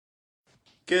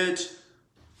Good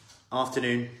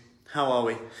afternoon. How are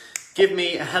we? Give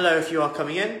me a hello if you are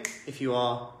coming in, if you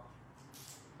are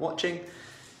watching.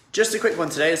 Just a quick one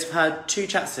today, as I've had two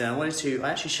chats today. I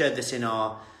actually shared this in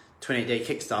our 28-day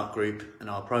Kickstart group and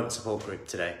our private support group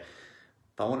today.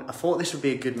 But I thought this would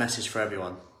be a good message for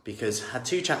everyone, because I had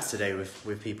two chats today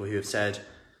with people who have said,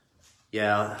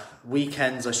 yeah,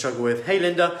 weekends I struggle with. Hey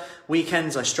Linda,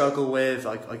 weekends I struggle with.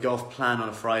 I go off plan on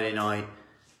a Friday night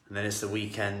and then it's the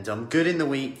weekend. I'm good in the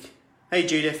week. Hey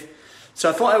Judith. So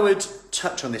I thought I would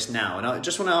touch on this now, and I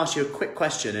just want to ask you a quick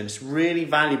question, and it's really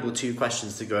valuable two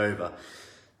questions to go over.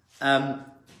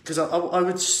 Because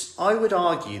I would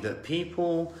argue that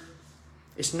people,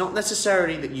 it's not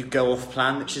necessarily that you go off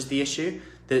plan which is the issue.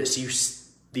 The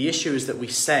issue is that we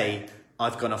say,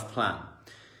 I've gone off plan.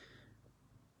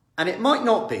 And it might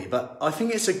not be, but I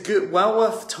think it's well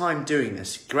worth time doing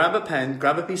this. Grab a pen,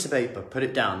 grab a piece of paper, put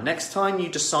it down. Next time you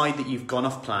decide that you've gone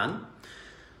off plan,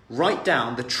 write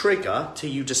down the trigger to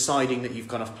you deciding that you've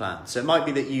gone off plan. So it might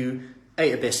be that you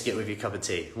ate a biscuit with your cup of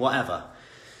tea, whatever.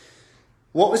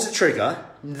 What was the trigger?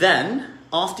 Then,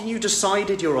 after you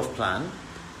decided you're off plan,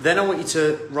 then I want you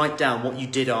to write down what you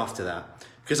did after that.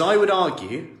 Because I would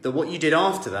argue that what you did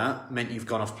after that meant you've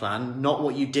gone off plan, not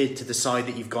what you did to decide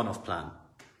that you've gone off plan.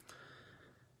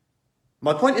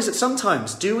 My point is that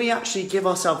sometimes, do we actually give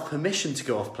ourselves permission to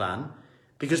go off plan?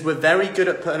 Because we're very good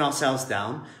at putting ourselves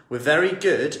down, we're very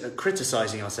good at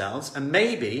criticising ourselves, and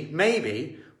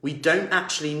maybe we don't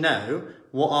actually know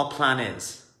what our plan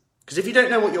is. Because if you don't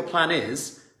know what your plan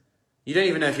is, you don't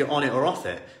even know if you're on it or off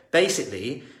it.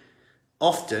 Basically,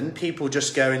 often people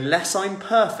just go, unless I'm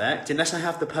perfect, unless I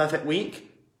have the perfect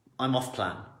week, I'm off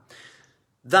plan.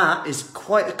 That is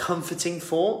quite a comforting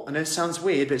thought. I know it sounds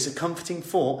weird, but it's a comforting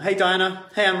thought. Hey Diana,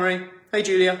 hey Anne-Marie, hey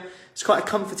Julia. It's quite a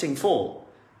comforting thought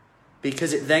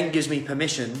because it then gives me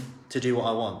permission to do what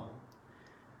I want.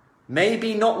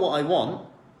 Maybe not what I want,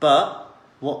 but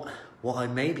what I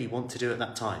maybe want to do at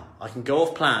that time. I can go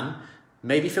off plan,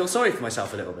 maybe feel sorry for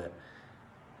myself a little bit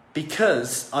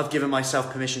because I've given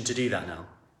myself permission to do that now.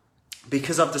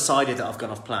 Because I've decided that I've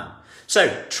gone off plan.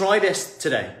 So try this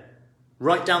today.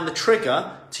 Write down the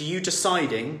trigger to you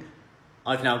deciding,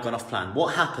 I've now gone off plan.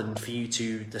 What happened for you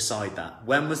to decide that?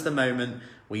 When was the moment?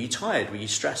 Were you tired? Were you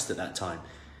stressed at that time?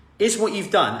 Is what you've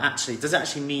done does it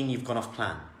actually mean you've gone off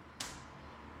plan?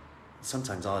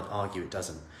 Sometimes I'd argue it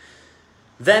doesn't.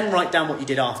 Then write down what you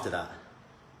did after that.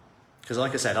 Because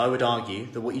like I said, I would argue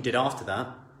that what you did after that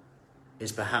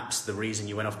is perhaps the reason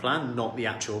you went off plan, not the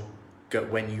actual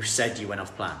when you said you went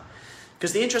off plan.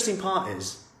 Because the interesting part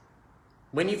is,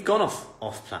 when you've gone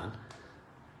off plan,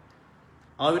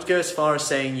 I would go as far as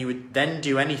saying you would then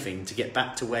do anything to get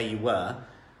back to where you were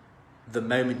the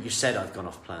moment you said I've gone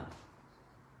off plan.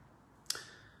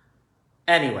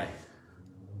 Anyway,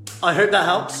 I hope that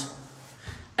helps.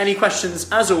 Any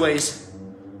questions, as always,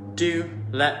 do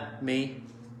let me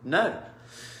know.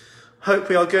 Hope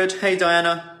we are good. Hey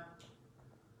Diana,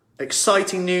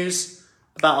 exciting news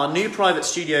about our new private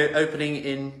studio opening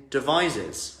in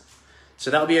Devizes. So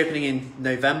that'll be opening in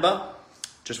November.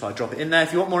 Just thought I'd drop it in there.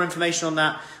 If you want more information on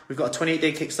that, we've got a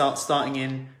 28-day Kickstart starting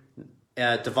in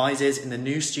Devizes in the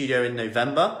new studio in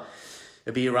November.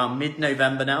 It'll be around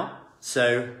mid-November now.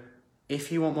 So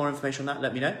if you want more information on that,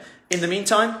 let me know. In the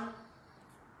meantime,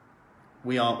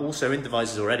 we are also in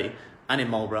Devizes already and in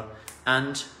Marlborough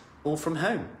and all from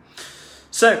home.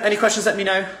 So any questions, let me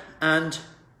know and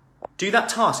do that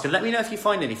task and let me know if you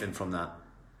find anything from that.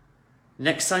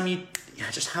 Next time you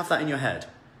just have that in your head.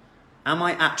 Am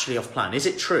I actually off plan? Is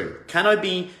it true? Can I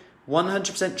be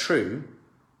 100% true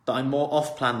that I'm more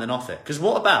off plan than off it? Because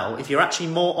what about if you're actually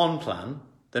more on plan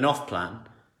than off plan,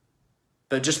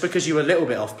 but just because you were a little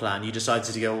bit off plan, you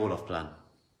decided to go all off plan?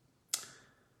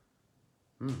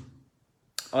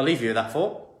 I'll leave you with that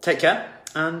thought. Take care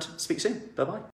and speak soon. Bye-bye.